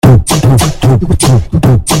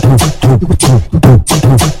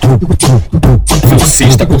Você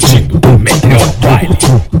está curtindo o melhor baile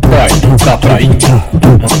da Prainha.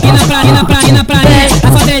 E na praia, a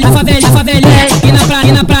favelinha, e na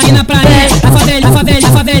praia, a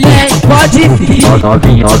favelinha, pode vir.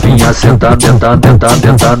 Novinha senta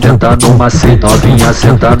no macete. Novinha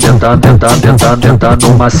senta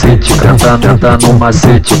no macete. Canta no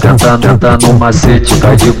macete.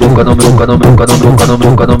 Cai de boca no meu cacete.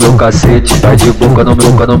 Cai de boca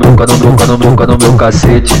no meu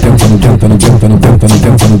cacete.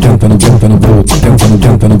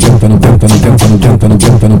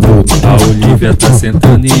 A Olivia tá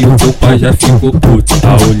sentando e o teu pai já ficou puto.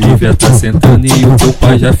 A Olivia tá sentando e o teu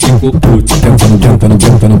pai já ficou puto. Tenta,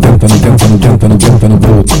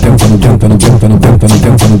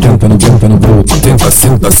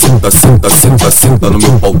 senta no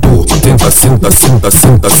meu pau torto. Tenta, senta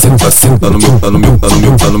no meu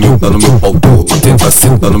pau torto. Tenta,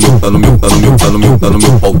 senta no meu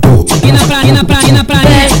pau torto. E na praia,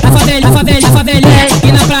 a favelinha,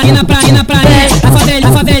 e na praia, a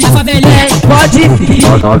favelinha, pode vir.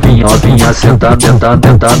 Novinha senta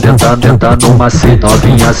no macete.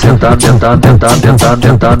 Novinha senta no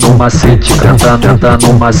macete. Canta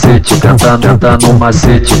no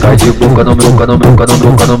macete. Cai de boca no meu cacete.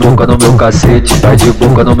 Cai de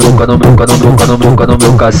boca no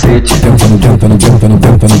meu cacete.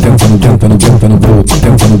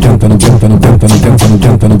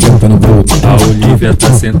 A Olivia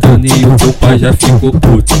tá sentando e o teu pai já ficou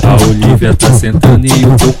puto. A Olivia tá sentando e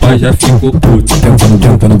o teu pai já ficou puto. Tenta,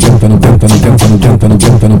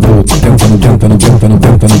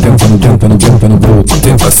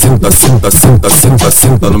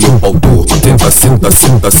 senta no meu pau torto. Tenta, senta no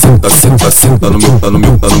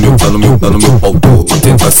meu pau torto.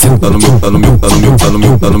 Tenta, senta no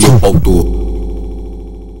meu pau torto.